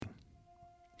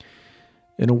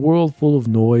In a world full of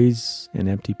noise and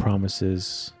empty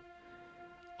promises,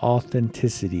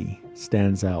 authenticity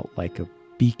stands out like a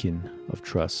beacon of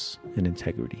trust and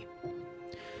integrity.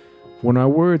 When our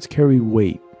words carry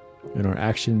weight and our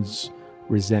actions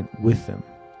resent with them,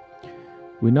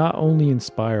 we not only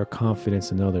inspire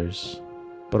confidence in others,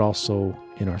 but also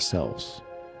in ourselves.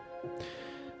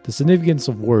 The significance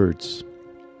of words.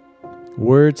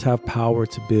 Words have power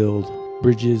to build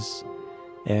bridges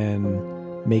and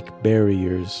make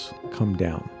barriers come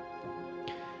down.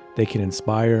 They can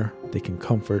inspire, they can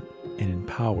comfort and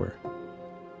empower,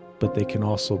 but they can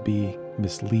also be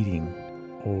misleading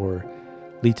or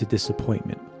lead to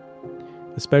disappointment,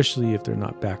 especially if they're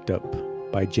not backed up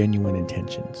by genuine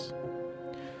intentions.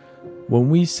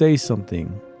 When we say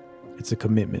something, it's a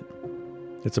commitment,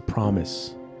 it's a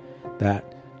promise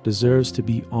that deserves to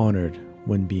be honored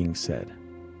when being said.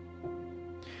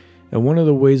 And one of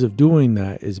the ways of doing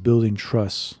that is building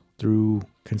trust through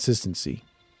consistency.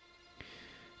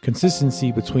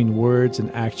 Consistency between words and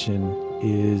action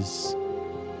is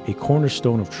a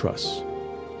cornerstone of trust.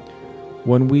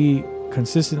 When we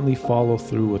consistently follow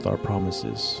through with our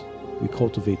promises, we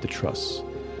cultivate the trust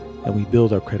and we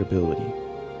build our credibility.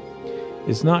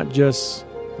 It's not just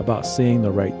about saying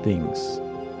the right things,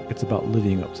 it's about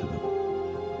living up to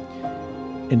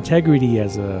them. Integrity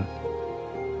as a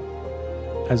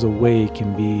way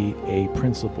can be a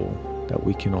principle that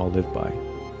we can all live by,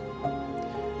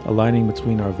 aligning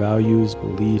between our values,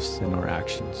 beliefs, and our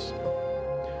actions.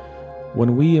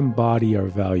 When we embody our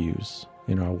values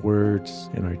in our words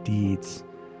and our deeds,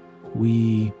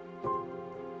 we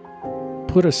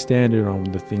put a standard on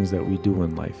the things that we do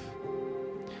in life.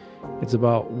 It's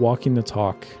about walking the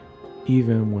talk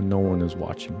even when no one is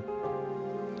watching.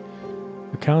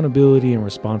 Accountability and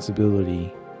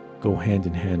responsibility go hand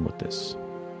in hand with this.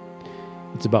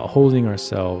 It's about holding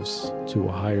ourselves to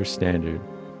a higher standard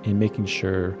and making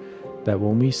sure that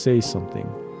when we say something,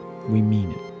 we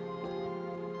mean it.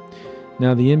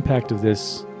 Now, the impact of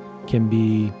this can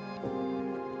be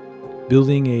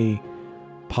building a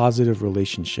positive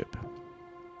relationship,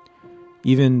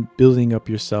 even building up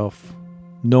yourself,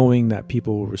 knowing that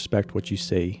people will respect what you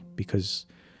say because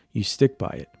you stick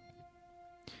by it.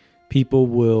 People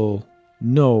will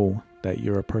know that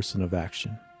you're a person of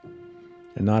action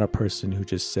and not a person who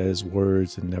just says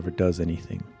words and never does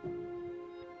anything.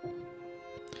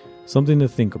 Something to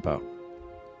think about.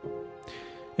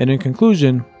 And in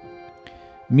conclusion,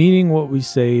 meaning what we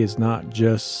say is not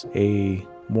just a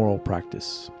moral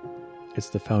practice.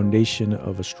 It's the foundation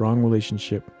of a strong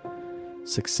relationship,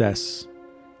 success,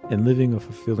 and living a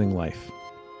fulfilling life.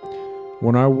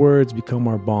 When our words become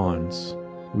our bonds,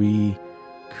 we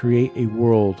create a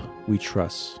world we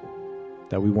trust,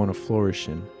 that we want to flourish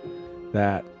in,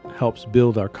 that helps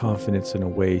build our confidence in a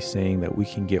way saying that we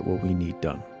can get what we need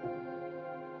done.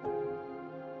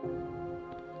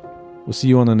 We'll see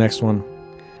you on the next one.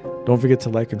 Don't forget to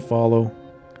like and follow.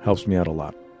 Helps me out a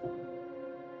lot.